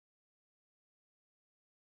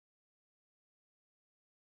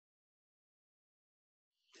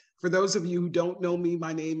For those of you who don't know me,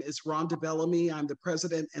 my name is Rhonda Bellamy. I'm the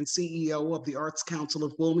president and CEO of the Arts Council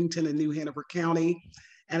of Wilmington and New Hanover County,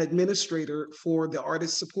 and administrator for the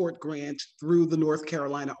Artist Support Grant through the North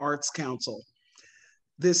Carolina Arts Council.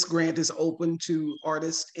 This grant is open to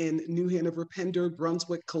artists in New Hanover, Pender,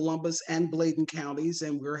 Brunswick, Columbus, and Bladen counties,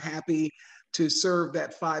 and we're happy to serve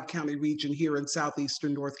that 5-county region here in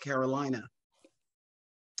southeastern North Carolina.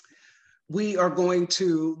 We are going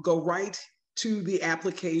to go right to the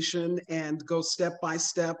application and go step by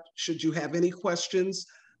step. Should you have any questions,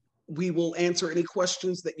 we will answer any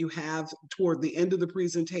questions that you have toward the end of the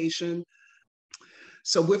presentation.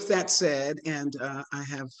 So with that said, and I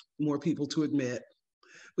have more people to admit,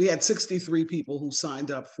 we had 63 people who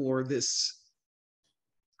signed up for this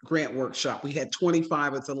grant workshop. We had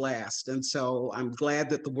 25 at the last. And so I'm glad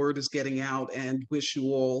that the word is getting out, and wish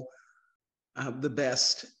you all the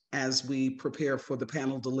best as we prepare for the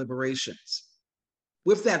panel deliberations.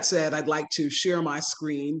 With that said, I'd like to share my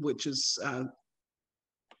screen, which is,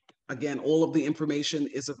 again, all of the information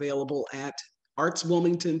is available at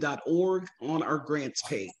artswilmington.org on our grants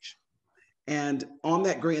page. And on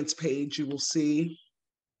that grants page, you will see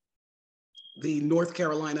the North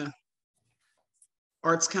Carolina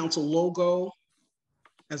Arts Council logo,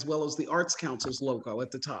 as well as the Arts Council's logo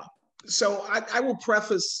at the top. So I will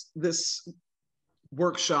preface this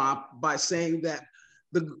workshop by saying that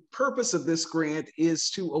the purpose of this grant is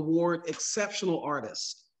to award exceptional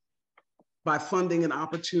artists by funding an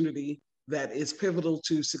opportunity that is pivotal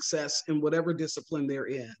to success in whatever discipline they're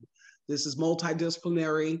in. This is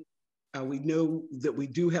multidisciplinary. We know that we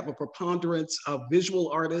do have a preponderance of visual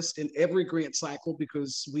artists in every grant cycle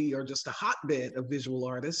because we are just a hotbed of visual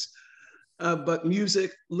artists, but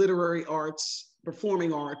music, literary arts,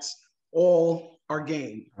 performing arts, all are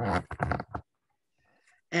game.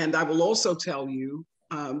 And I will also tell you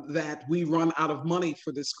that we run out of money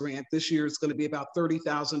for this grant. This year is going to be about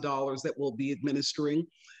 $30,000 that we'll be administering.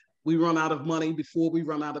 We run out of money before we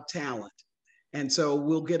run out of talent. And so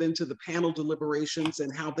we'll get into the panel deliberations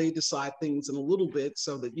and how they decide things in a little bit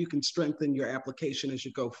so that you can strengthen your application as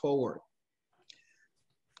you go forward.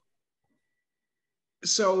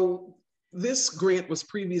 So this grant was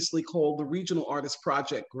previously called the Regional Artist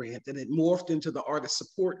Project Grant, and it morphed into the Artist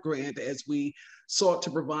Support Grant as we sought to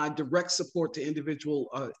provide direct support to individual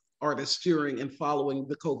artists during and following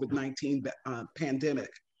the COVID-19 pandemic.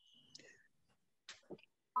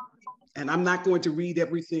 And I'm not going to read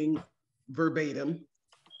everything verbatim.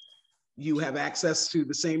 You have access to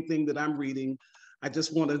the same thing that I'm reading. I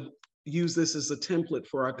just want to use this as a template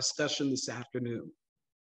for our discussion this afternoon.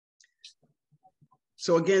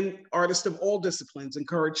 So again, artists of all disciplines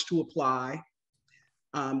encouraged to apply.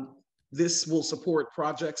 This will support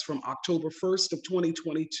projects from October 1st of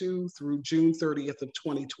 2022 through June 30th of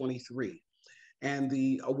 2023. And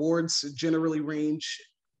the awards generally range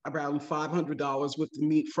around $500 with the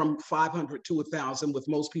meet from $500 to $1,000, with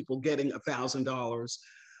most people getting $1,000.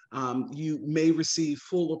 You may receive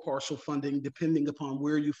full or partial funding depending upon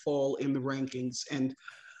where you fall in the rankings and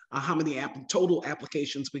how many total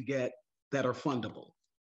applications we get that are fundable.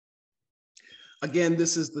 Again,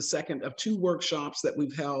 this is the second of 2 workshops that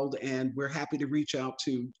we've held, and we're happy to reach out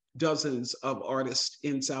to dozens of artists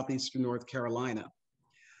in southeastern North Carolina.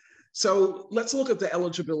 So let's look at the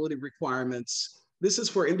eligibility requirements. This is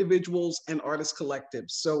for individuals and artist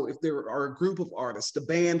collectives. So if there are a group of artists, a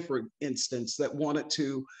band, for instance, that wanted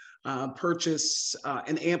to purchase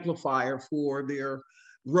an amplifier for their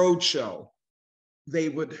road show, they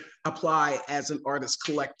would apply as an artist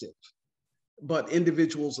collective. But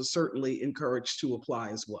individuals are certainly encouraged to apply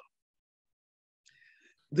as well.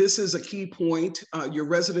 This is a key point. Your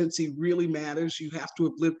residency really matters. You have to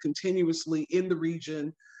have lived continuously in the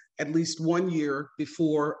region at least 1 year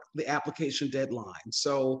before the application deadline.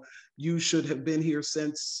 So you should have been here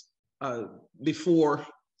since before,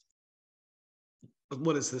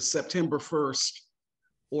 what is this, September 1st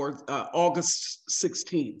or August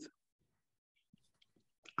 16th.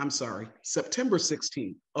 I'm sorry, September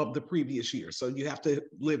 16th of the previous year. So you have to have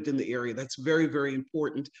lived in the area. That's very, very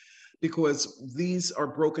important because these are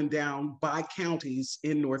broken down by counties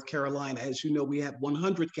in North Carolina. As you know, we have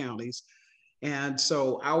 100 counties. And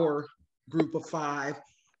so our group of 5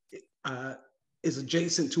 is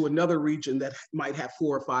adjacent to another region that might have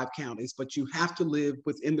 4 or 5 counties, but you have to live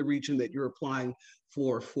within the region that you're applying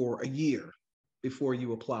for a year before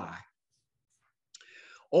you apply.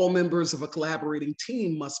 All members of a collaborating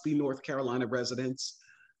team must be North Carolina residents,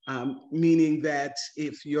 meaning that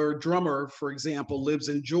if your drummer, for example, lives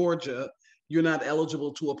in Georgia, you're not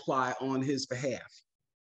eligible to apply on his behalf.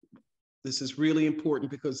 This is really important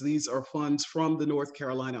because these are funds from the North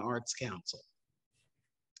Carolina Arts Council.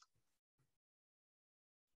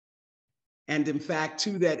 And in fact,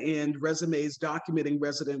 to that end, resumes documenting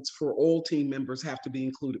residence for all team members have to be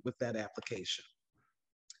included with that application.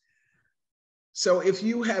 So if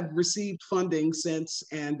you have received funding since,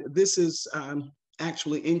 and this is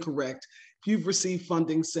actually incorrect, if you've received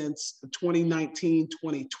funding since 2019,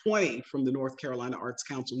 2020 from the North Carolina Arts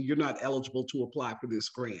Council, you're not eligible to apply for this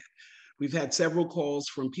grant. We've had several calls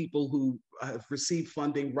from people who have received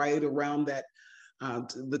funding right around that,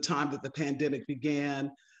 the time that the pandemic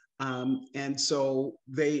began. And so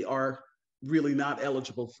they are really not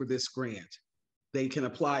eligible for this grant. They can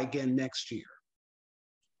apply again next year.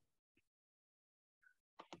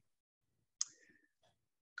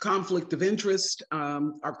 Conflict of interest.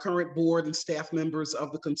 Our current board and staff members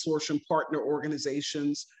of the consortium partner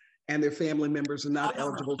organizations and their family members are not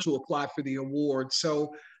eligible to apply for the award.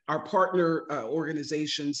 So our partner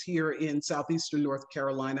organizations here in Southeastern North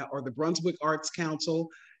Carolina are the Brunswick Arts Council,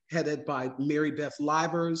 headed by Mary Beth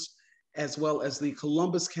Livers, as well as the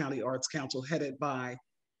Columbus County Arts Council, headed by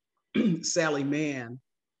Sally Mann.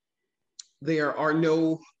 There are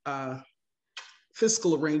no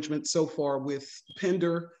fiscal arrangements so far with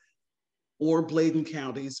Pender or Bladen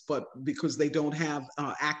counties, but because they don't have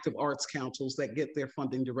active arts councils that get their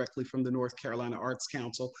funding directly from the North Carolina Arts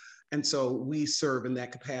Council. And so we serve in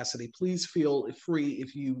that capacity. Please feel free,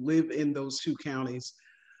 if you live in those two counties,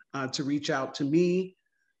 to reach out to me.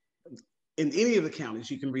 In any of the counties,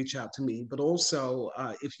 you can reach out to me, but also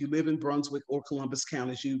if you live in Brunswick or Columbus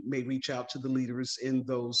counties, you may reach out to the leaders in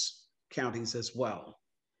those counties as well.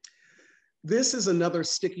 This is another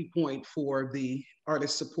sticky point for the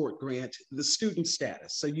Artist Support Grant, the student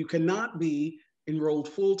status. So you cannot be enrolled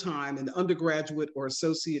full-time in undergraduate or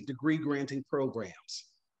associate degree granting programs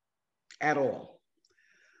at all.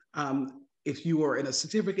 If you are in a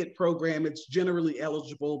certificate program, it's generally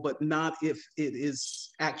eligible, but not if it is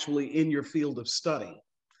actually in your field of study.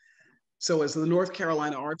 So as the North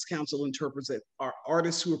Carolina Arts Council interprets it, our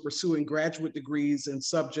artists who are pursuing graduate degrees in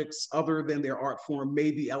subjects other than their art form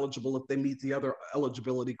may be eligible if they meet the other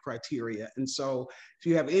eligibility criteria. And so if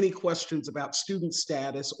you have any questions about student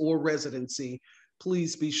status or residency,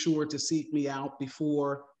 please be sure to seek me out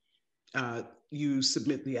before you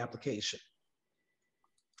submit the application.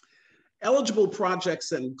 Eligible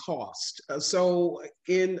projects and cost. So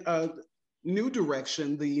in new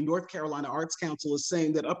direction, the North Carolina Arts Council is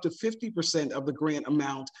saying that up to 50% of the grant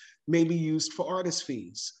amount may be used for artist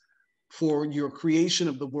fees for your creation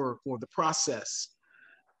of the work or the process.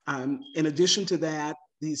 In addition to that,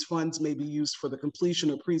 these funds may be used for the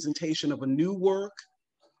completion or presentation of a new work,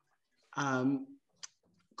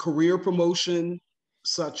 career promotion,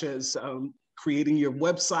 such as creating your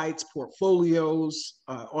websites, portfolios,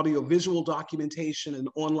 audiovisual documentation, and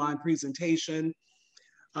online presentation.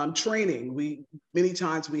 Training. Many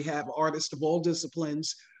times we have artists of all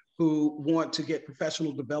disciplines who want to get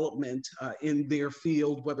professional development in their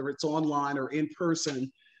field, whether it's online or in person.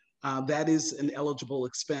 That is an eligible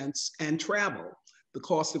expense. And travel, the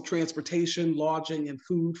cost of transportation, lodging, and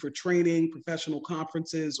food for training, professional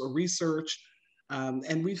conferences, or research.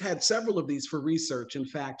 And we've had several of these for research. In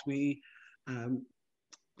fact, we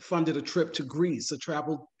funded a trip to Greece, a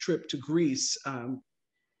travel trip to Greece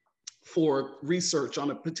for research on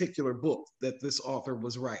a particular book that this author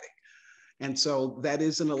was writing. And so that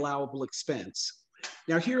is an allowable expense.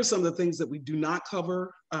 Now, here are some of the things that we do not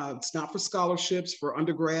cover. It's not for scholarships for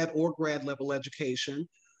undergrad or grad level education,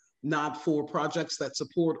 not for projects that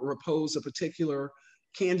support or oppose a particular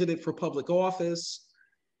candidate for public office.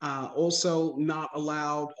 Also not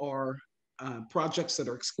allowed are projects that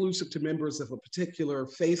are exclusive to members of a particular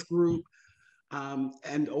faith group,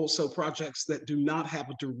 and also projects that do not have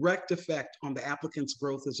a direct effect on the applicant's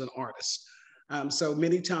growth as an artist. So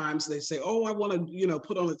many times they say, oh, I want to,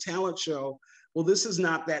 put on a talent show. Well, this is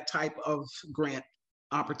not that type of grant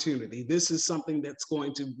opportunity. This is something that's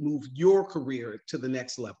going to move your career to the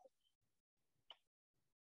next level.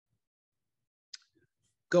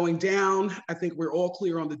 Going down, I think we're all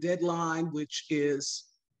clear on the deadline, which is,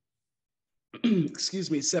 excuse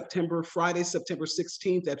me, Friday, September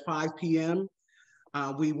 16th at 5 p.m.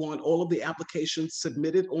 We want all of the applications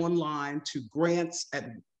submitted online to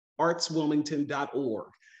grants@artswilmington.org.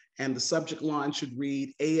 And the subject line should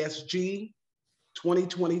read ASG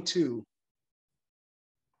 2022.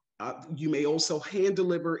 You may also hand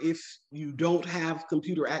deliver if you don't have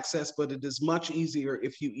computer access, but it is much easier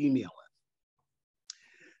if you email it.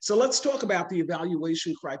 So let's talk about the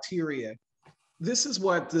evaluation criteria. This is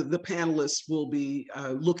what the panelists will be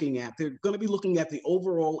looking at. They're going to be looking at the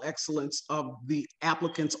overall excellence of the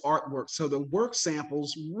applicant's artwork. So the work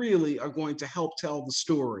samples really are going to help tell the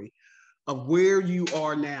story of where you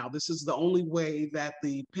are now. This is the only way that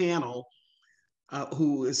the panel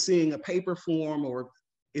who is seeing a paper form, or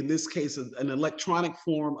in this case, an electronic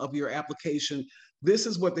form of your application, this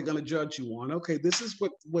is what they're going to judge you on. Okay, this is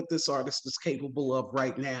what this artist is capable of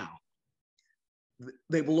right now.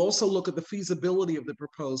 They will also look at the feasibility of the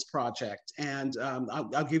proposed project. And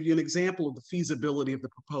I'll give you an example of the feasibility of the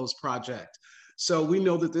proposed project. So we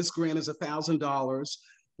know that this grant is $1,000.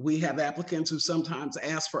 We have applicants who sometimes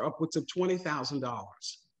ask for upwards of $20,000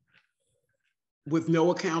 with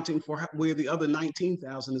no accounting for where the other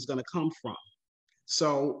 $19,000 is going to come from.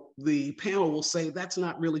 So the panel will say that's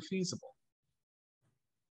not really feasible.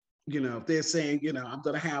 If they're saying, I'm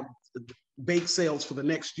going to have bake sales for the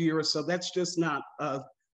next year or so, that's just not a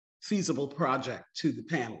feasible project to the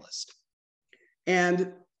panelist.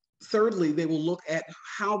 And thirdly, they will look at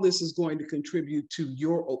how this is going to contribute to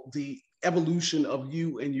the evolution of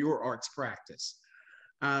you and your arts practice.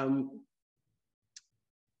 I'll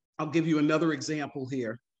give you another example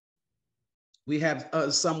here. We have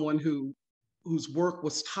someone whose work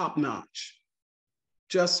was top-notch,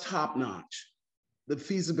 just top-notch. The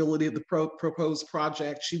feasibility of the proposed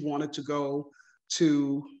project, she wanted to go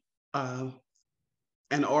to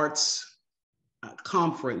an arts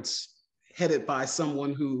conference headed by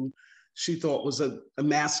someone who she thought was a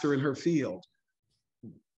master in her field.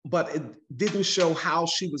 But it didn't show how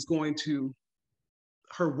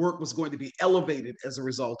her work was going to be elevated as a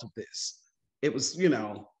result of this. It was,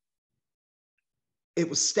 it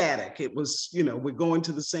was static. It was, we're going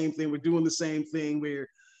to the same thing, we're doing the same thing,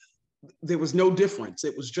 there was no difference.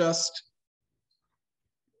 It was just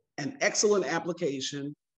an excellent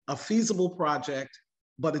application, a feasible project,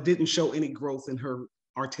 but it didn't show any growth in her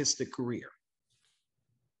artistic career.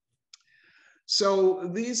 So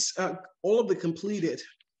these, all of the completed,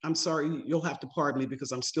 I'm sorry, you'll have to pardon me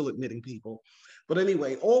because I'm still admitting people. But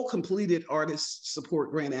anyway, all completed artist support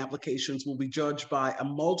grant applications will be judged by a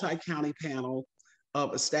multi-county panel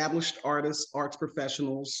of established artists, arts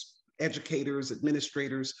professionals, educators,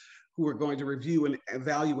 administrators, who are going to review and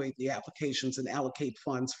evaluate the applications and allocate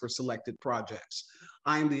funds for selected projects.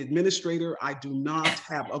 I am the administrator. I do not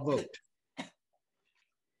have a vote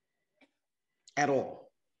at all.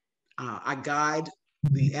 I guide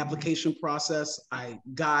the application process. I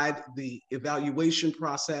guide the evaluation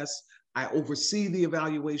process. I oversee the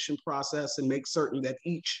evaluation process and make certain that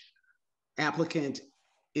each applicant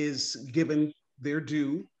is given their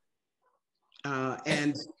due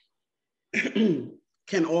and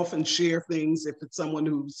can often share things if it's someone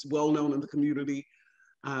who's well-known in the community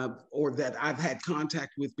or that I've had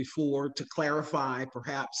contact with before to clarify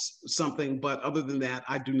perhaps something, but other than that,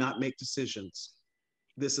 I do not make decisions.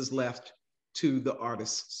 This is left to the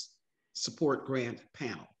Artists Support Grant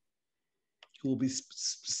panel, who will be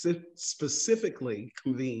specifically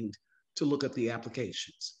convened to look at the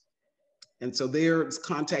applications. And so there's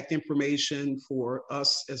contact information for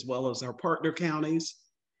us as well as our partner counties.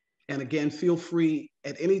 And again, feel free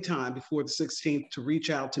at any time before the 16th to reach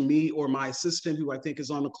out to me or my assistant, who I think is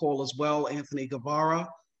on the call as well, Anthony Guevara,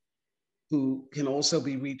 who can also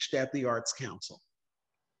be reached at the Arts Council.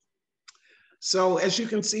 So as you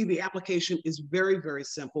can see, the application is very, very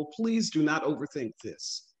simple. Please do not overthink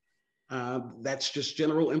this. That's just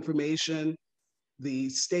general information. The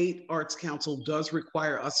State Arts Council does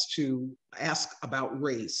require us to ask about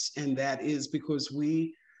race, and that is because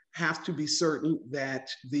we have to be certain that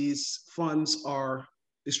these funds are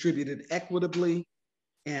distributed equitably.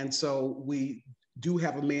 And so we do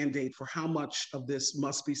have a mandate for how much of this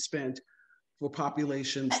must be spent for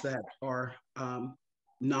populations that are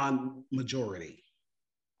non-majority.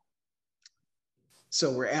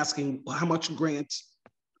 So we're asking how much grant,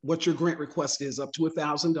 what your grant request is, up to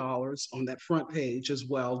 $1,000 on that front page as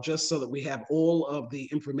well, just so that we have all of the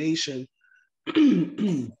information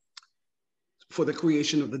for the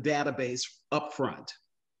creation of the database upfront.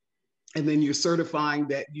 And then you're certifying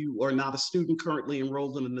that you are not a student currently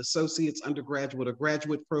enrolled in an associate's, undergraduate, or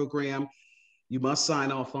graduate program. You must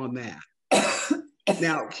sign off on that.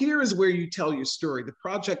 Now, here is where you tell your story, the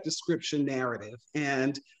project description narrative.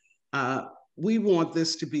 And we want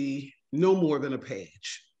this to be no more than a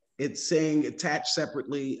page. It's saying attach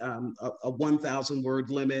separately a 1,000 word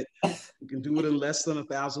limit. You can do it in less than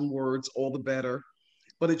 1,000 words, all the better.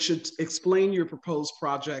 But it should explain your proposed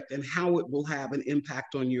project and how it will have an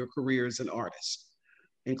impact on your career as an artist.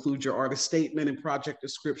 Include your artist statement and project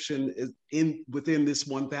description within this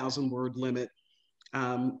 1,000 word limit.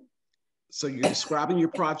 So you're describing your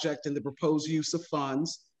project and the proposed use of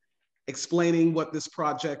funds, explaining what this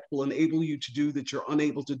project will enable you to do that you're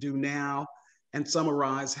unable to do now, and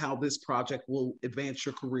summarize how this project will advance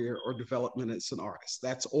your career or development as an artist.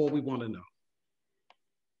 That's all we want to know.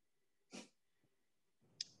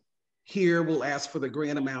 Here we'll ask for the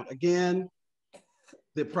grant amount again,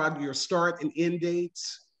 your start and end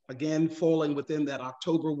dates, again, falling within that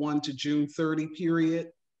October 1 to June 30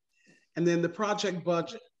 period, and then the project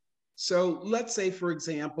budget. So let's say, for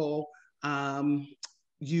example,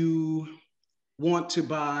 you want to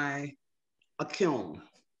buy a kiln.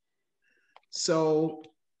 So,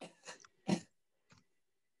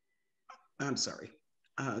 I'm sorry.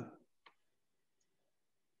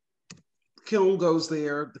 Kiln goes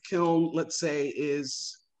there. The kiln, let's say,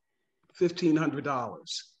 is $1,500.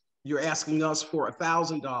 You're asking us for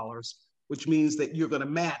 $1,000, which means that you're going to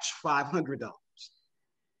match $500.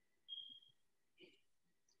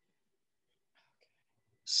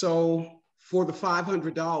 So for the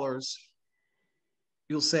 $500,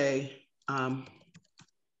 you'll say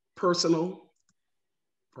personal,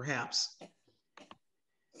 perhaps.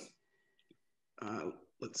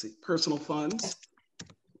 Let's see, personal funds.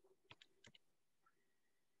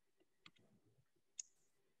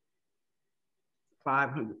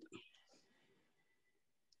 $500.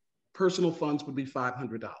 Personal funds would be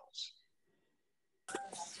 $500.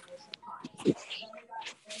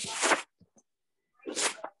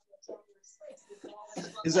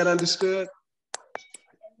 Is that understood?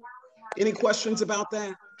 Any questions about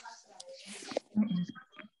that?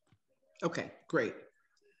 Okay, great.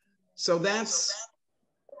 So that's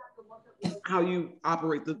how you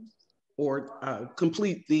operate or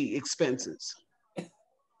complete the expenses.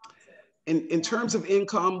 In terms of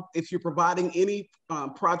income, if you're providing any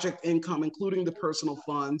project income, including the personal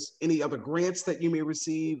funds, any other grants that you may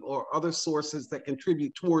receive, or other sources that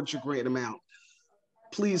contribute towards your grant amount,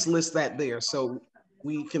 please list that there so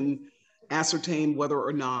we can ascertain whether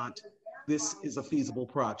or not this is a feasible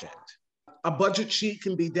project. A budget sheet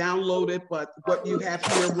can be downloaded, but what you have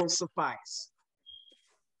here will suffice.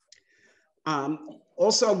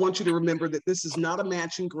 Also, I want you to remember that this is not a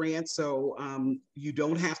matching grant, so you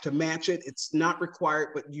don't have to match it. It's not required,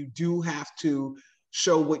 but you do have to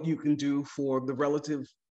show what you can do for the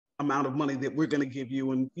relative amount of money that we're going to give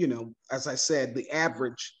you. And, you know, as I said, the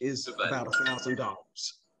average is about $1,000.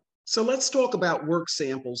 So let's talk about work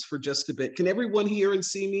samples for just a bit. Can everyone hear and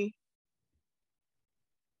see me?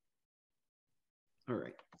 All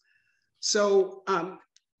right. So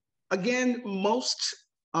again, most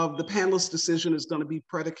of the panelist decision is going to be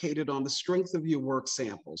predicated on the strength of your work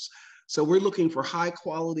samples. So we're looking for high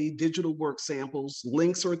quality digital work samples.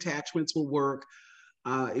 Links or attachments will work.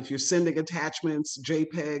 If you're sending attachments,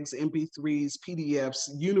 JPEGs, MP3s,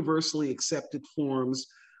 PDFs, universally accepted forms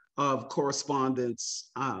of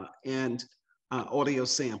correspondence and audio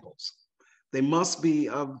samples. They must be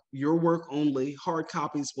of your work only. Hard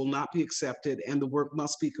copies will not be accepted, and the work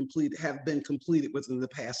must be have been completed within the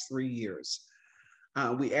past 3 years.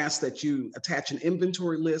 We ask that you attach an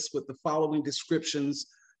inventory list with the following descriptions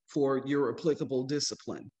for your applicable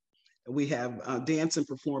discipline. We have dance and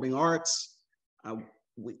performing arts,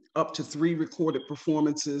 up to 3 recorded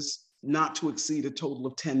performances, not to exceed a total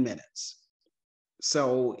of 10 minutes.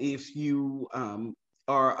 So if you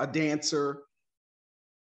are a dancer,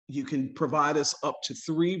 you can provide us up to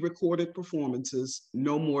 3 recorded performances,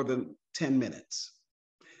 no more than 10 minutes.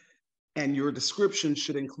 And your description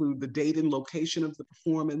should include the date and location of the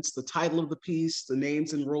performance, the title of the piece, the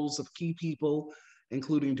names and roles of key people,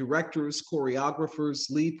 including directors, choreographers,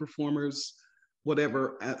 lead performers,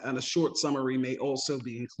 whatever, and a short summary may also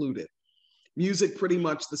be included. Music, pretty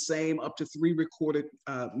much the same, up to 3 recorded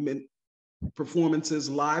performances,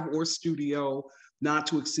 live or studio, not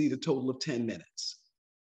to exceed a total of 10 minutes.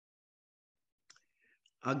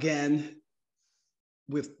 Again,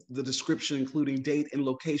 with the description including date and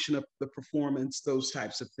location of the performance, those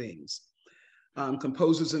types of things.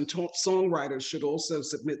 Composers and songwriters should also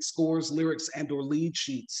submit scores, lyrics, and/or lead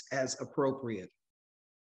sheets as appropriate.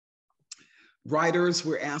 Writers,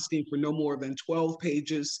 we're asking for no more than 12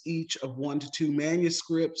 pages each of 1 to 2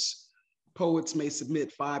 manuscripts. Poets may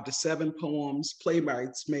submit 5 to 7 poems.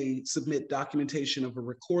 Playwrights may submit documentation of a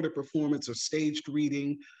recorded performance or staged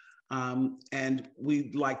reading. And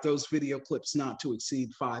we'd like those video clips not to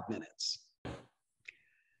exceed 5 minutes.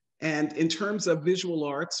 And in terms of visual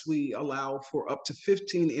arts, we allow for up to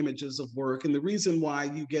 15 images of work. And the reason why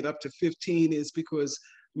you get up to 15 is because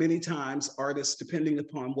many times artists, depending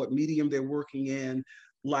upon what medium they're working in,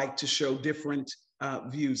 like to show different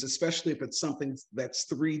views, especially if it's something that's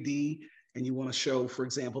 3D and you want to show, for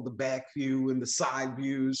example, the back view and the side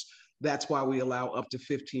views. That's why we allow up to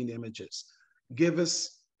 15 images. Give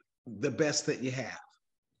us the best that you have.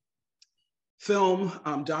 Film,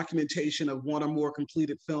 documentation of 1 or more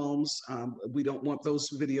completed films. We don't want those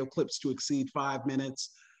video clips to exceed 5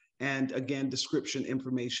 minutes. And again, description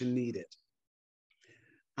information needed.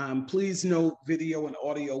 Please note video and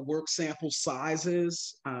audio work sample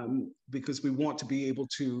sizes because we want to be able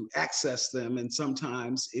to access them. And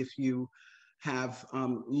sometimes if you have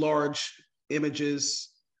large images,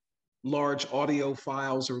 large audio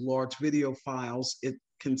files, or large video files, it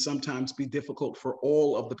can sometimes be difficult for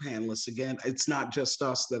all of the panelists. Again, it's not just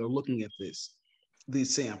us that are looking at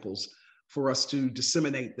these samples, for us to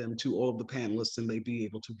disseminate them to all of the panelists and they be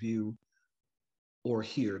able to view or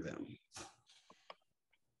hear them.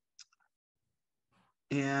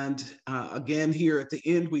 And again, here at the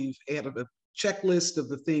end, we've added a checklist of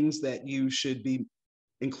the things that you should be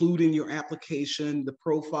include in your application: the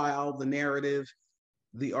profile, the narrative,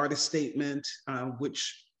 the artist statement,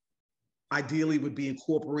 which ideally would be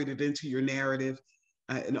incorporated into your narrative,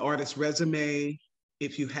 an artist resume,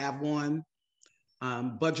 if you have one,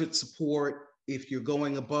 budget support, if you're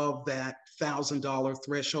going above that $1,000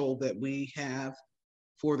 threshold that we have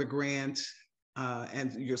for the grant,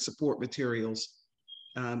 and your support materials.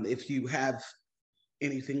 If you have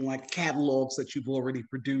anything like catalogs that you've already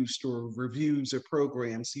produced or reviews or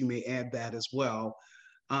programs, you may add that as well.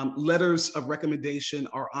 Letters of recommendation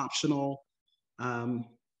are optional.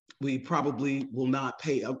 We probably will not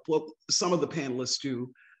pay, well, some of the panelists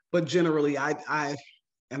do, but generally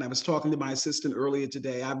and I was talking to my assistant earlier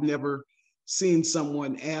today, I've never seen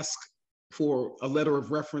someone ask for a letter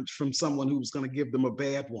of reference from someone who was going to give them a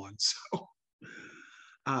bad one. So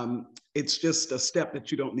it's just a step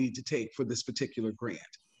that you don't need to take for this particular grant.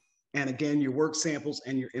 And again, your work samples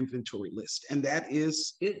and your inventory list. And that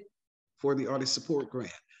is it for the Artist Support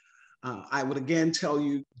Grant. I would again tell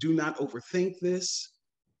you, do not overthink this.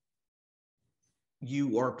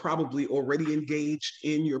 You are probably already engaged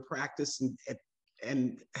in your practice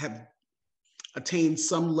and have attained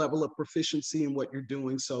some level of proficiency in what you're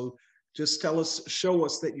doing. So just show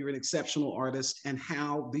us that you're an exceptional artist and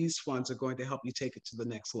how these funds are going to help you take it to the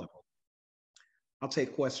next level. I'll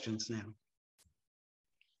take questions now.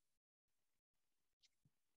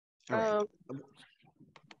 All right.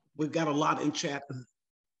 We've got a lot in chat.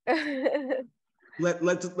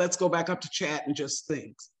 Let's go back up to chat and just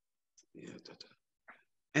think.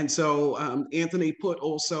 And so Anthony put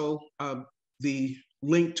also the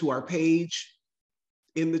link to our page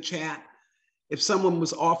in the chat. If someone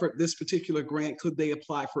was offered this particular grant, could they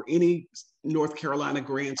apply for any North Carolina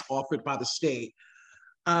grants offered by the state?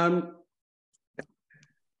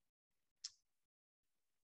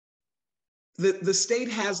 The state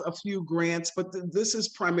has a few grants, but this is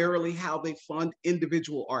primarily how they fund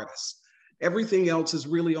individual artists. Everything else is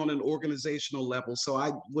really on an organizational level. So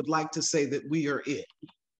I would like to say that we are it.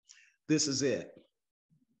 This is it.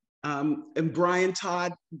 And Brian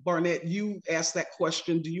Todd Barnett, you asked that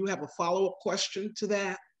question. Do you have a follow-up question to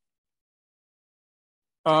that?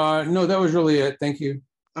 No, that was really it. Thank you.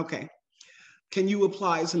 Okay. Can you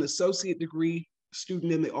apply as an associate degree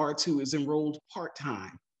student in the arts who is enrolled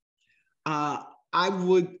part-time?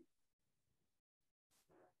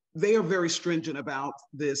 They are very stringent about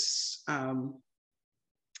this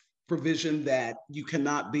provision that you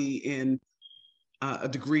cannot be in a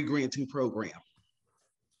degree granting program.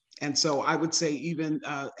 And so I would say even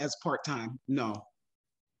as part-time, no.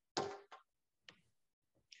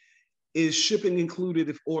 Is shipping included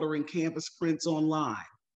if ordering canvas prints online?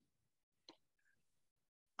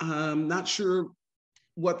 I'm not sure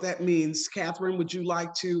what that means. Catherine, would you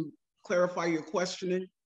like to clarify your questioning?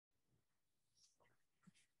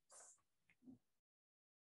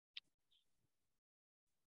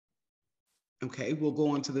 Okay, we'll go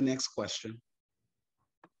on to the next question.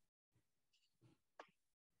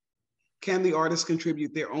 Can the artists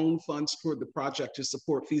contribute their own funds toward the project to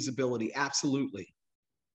support feasibility? Absolutely.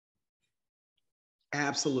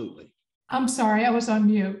 Absolutely. I'm sorry, I was on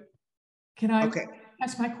mute. Can I Okay.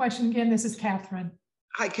 ask my question again? This is Catherine.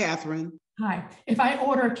 Hi, Catherine. Hi. If I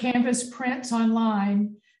order canvas prints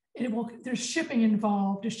online, there's shipping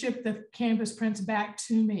involved to ship the canvas prints back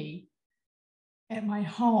to me at my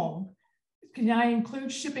home. Can I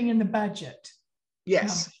include shipping in the budget?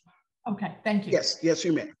 Yes. No. Okay, thank you. Yes,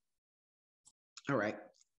 you may. All right.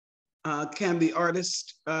 Can the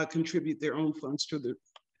artist contribute their own funds to the,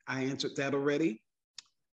 I answered that already.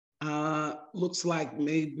 Looks like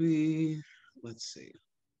maybe, let's see.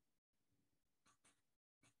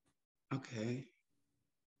 Okay.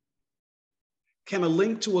 Can a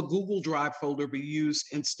link to a Google Drive folder be used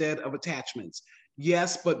instead of attachments?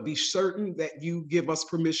 Yes, but be certain that you give us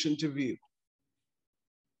permission to view.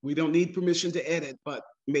 We don't need permission to edit, but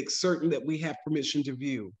make certain that we have permission to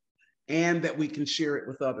view and that we can share it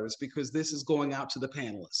with others, because this is going out to the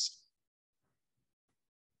panelists.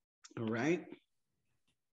 All right.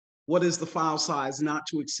 What is the file size not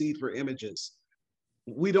to exceed for images?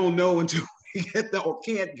 we don't know until we get them or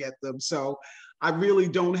can't get them. So I really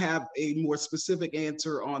don't have a more specific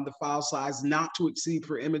answer on the file size not to exceed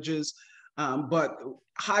for images, but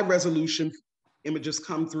high resolution images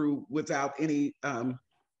come through without any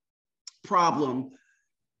problem.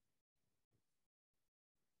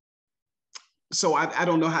 So I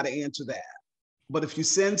don't know how to answer that. But if you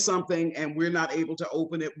send something and we're not able to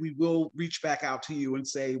open it, we will reach back out to you and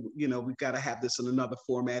say, you know, we've got to have this in another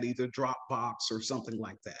format, either Dropbox or something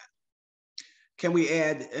like that. Can we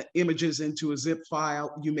add images into a zip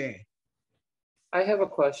file? You may. I have a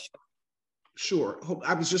question. Sure.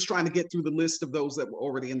 I was just trying to get through the list of those that were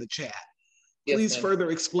already in the chat. Yes, Please ma'am.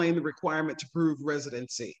 further explain the requirement to prove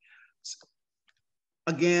residency.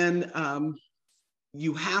 Again,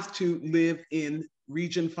 you have to live in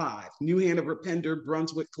Region 5, New Hanover, Pender,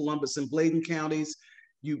 Brunswick, Columbus, and Bladen counties.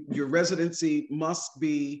 Your residency must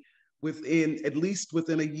be at least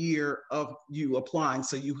within a year of you applying.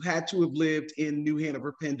 So you had to have lived in New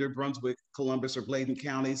Hanover, Pender, Brunswick, Columbus, or Bladen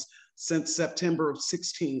counties since September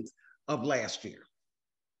 16th of last year.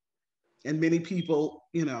 And many people,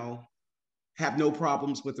 you know, have no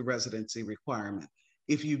problems with the residency requirement.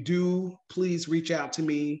 If you do, please reach out to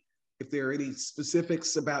me. If there are any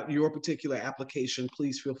specifics about your particular application,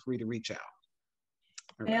 please feel free to reach out.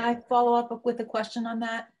 May I follow up with a question on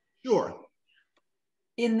that? Sure.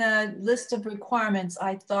 In the list of requirements,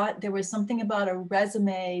 I thought there was something about a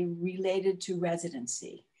resume related to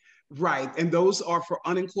residency. Right, and those are for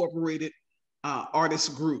unincorporated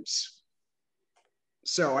artist groups.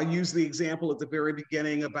 So I use the example at the very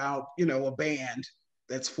beginning about, you know, a band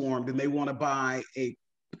that's formed and they want to buy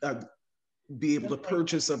be able to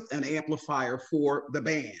purchase an amplifier for the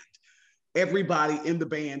band. Everybody in the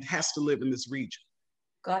band has to live in this region.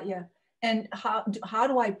 Got you. And how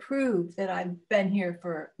do I prove that I've been here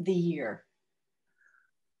for the year?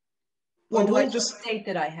 Well, do I just state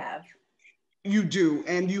that I have? You do,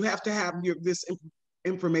 and you have to have this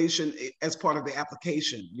information as part of the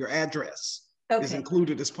application. Your address is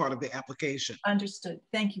included as part of the application. Understood.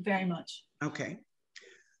 Thank you very much. Okay.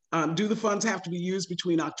 Do the funds have to be used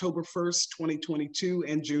between October 1st, 2022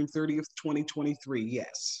 and June 30th, 2023?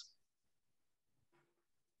 Yes.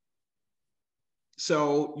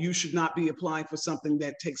 So you should not be applying for something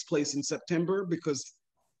that takes place in September because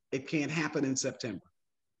it can't happen in September.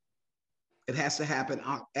 It has to happen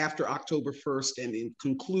after October 1st and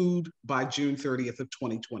conclude by June 30th of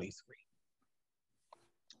 2023.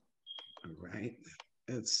 All right,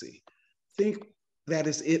 let's see. I think that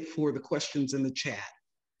is it for the questions in the chat.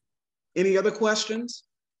 Any other questions?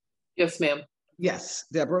 Yes, ma'am. Yes,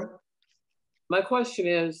 Deborah. My question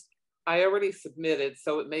is, I already submitted,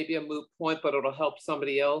 so it may be a moot point, but it'll help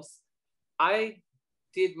somebody else. I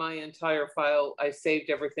did my entire file. I saved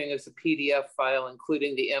everything as a PDF file,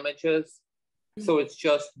 including the images. So it's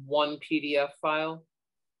just one PDF file.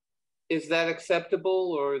 Is that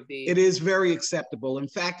acceptable or the? It is very acceptable. In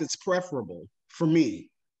fact, it's preferable for me.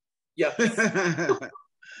 Yeah.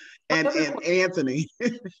 and Anthony.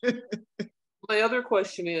 My other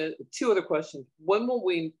question is, two other questions. When will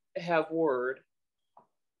we have Word?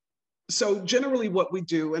 So generally what we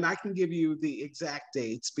do, and I can give you the exact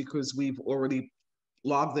dates because we've already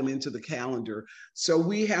logged them into the calendar. So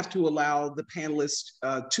we have to allow the panelists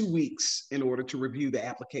 2 weeks in order to review the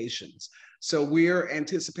applications. So we're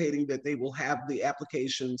anticipating that they will have the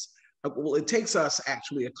applications. Well, it takes us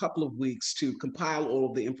actually a couple of weeks to compile all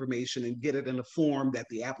of the information and get it in a form that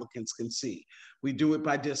the applicants can see. We do it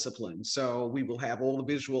by discipline. So we will have all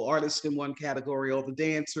the visual artists in one category, all the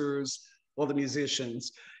dancers, all the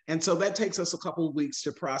musicians. And so that takes us a couple of weeks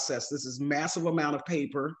to process. This is massive amount of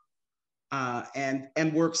paper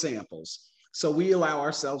and work samples. So we allow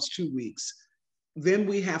ourselves 2 weeks. Then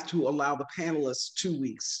we have to allow the panelists 2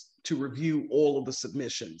 weeks to review all of the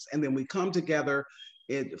submissions. And then we come together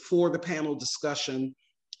for the panel discussion.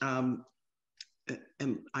 And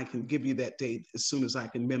I can give you that date as soon as I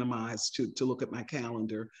can minimize to look at my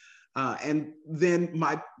calendar. And then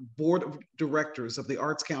my board of directors of the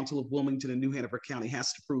Arts Council of Wilmington and New Hanover County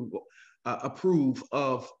has to approve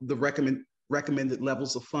of the recommended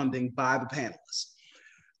levels of funding by the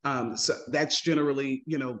panelists. So that's generally,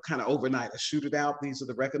 you know, kind of overnight. I shoot it out. These are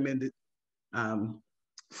the recommended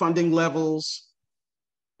funding levels,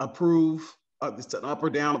 approve. It's an up or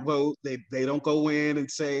down vote. They don't go in and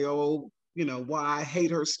say, oh, you know, why I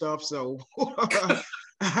hate her stuff. So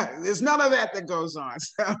there's none of that goes on.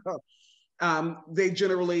 So they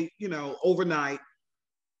generally, you know, overnight,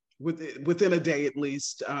 within a day at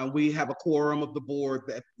least, we have a quorum of the board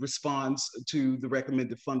that responds to the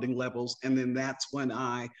recommended funding levels. And then that's when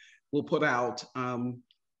I will put out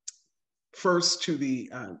first to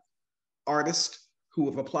the artist who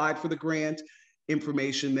have applied for the grant,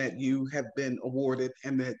 information that you have been awarded,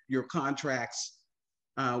 and that your contracts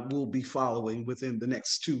will be following within the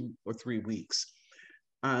next 2 or 3 weeks.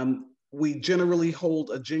 We generally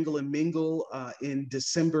hold a jingle and mingle in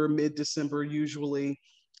December, mid-December usually,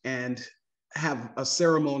 and have a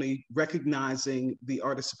ceremony recognizing the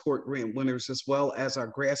Artist Support Grant winners as well as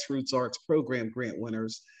our Grassroots Arts Program grant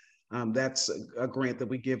winners. That's a grant that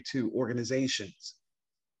we give to organizations.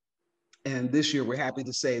 And this year, we're happy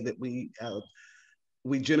to say that we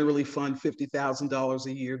generally fund $50,000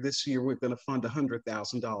 a year. This year, we're going to fund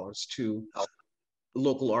 $100,000 to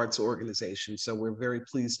local arts organizations. So we're very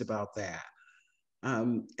pleased about that.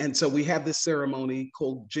 And so we have this ceremony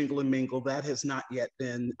called Jingle and Mingle. That has not yet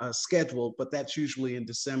been scheduled, but that's usually in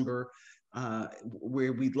December,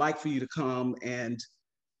 where we'd like for you to come. And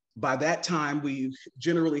by that time, we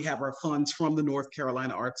generally have our funds from the North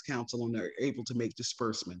Carolina Arts Council and are able to make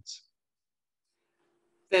disbursements.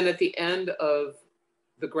 Then at the end of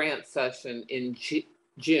the grant session in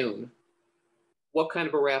June, what kind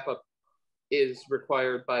of a wrap-up is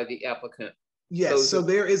required by the applicant? Yes, so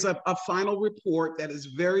there is a final report that is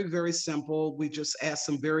very, very simple. We just ask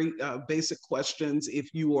some very basic questions.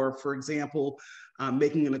 If you are, for example,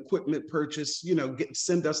 making an equipment purchase,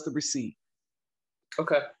 send us the receipt.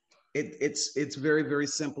 Okay. It's very, very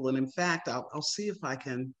simple. And in fact, I'll see if I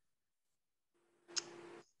can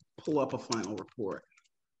pull up a final report.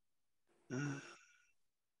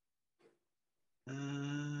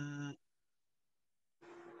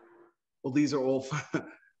 Well, these are all,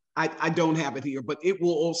 I don't have it here, but it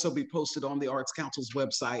will also be posted on the Arts Council's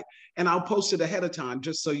website. And I'll post it ahead of time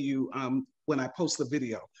just so you, when I post the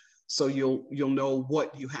video, so you'll know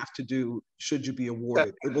what you have to do should you be awarded.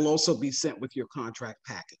 Okay. It will also be sent with your contract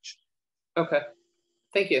package. Okay,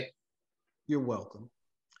 thank you. You're welcome.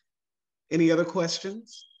 Any other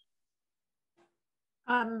questions?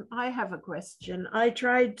 I have a question. I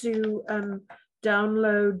tried to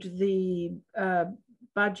download the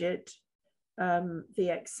budget, the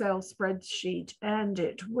Excel spreadsheet, and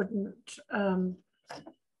it wouldn't,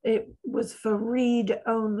 it was for read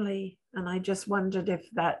only. And I just wondered if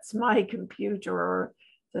that's my computer or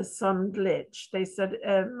there's some glitch. They said,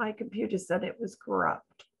 my computer said it was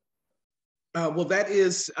corrupt. Well, that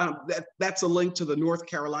is, that's a link to the North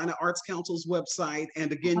Carolina Arts Council's website.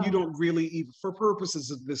 And again, you don't really, even for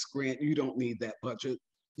purposes of this grant, you don't need that budget.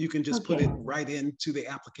 You can just put it right into the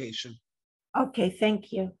application. Okay,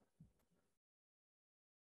 thank you.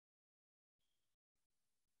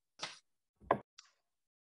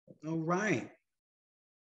 All right.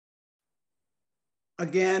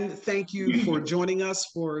 Again, thank you for joining us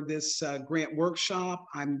for this grant workshop.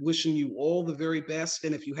 I'm wishing you all the very best.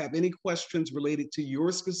 And if you have any questions related to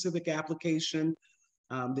your specific application,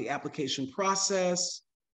 the application process,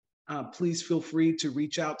 please feel free to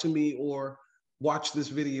reach out to me or watch this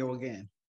video again.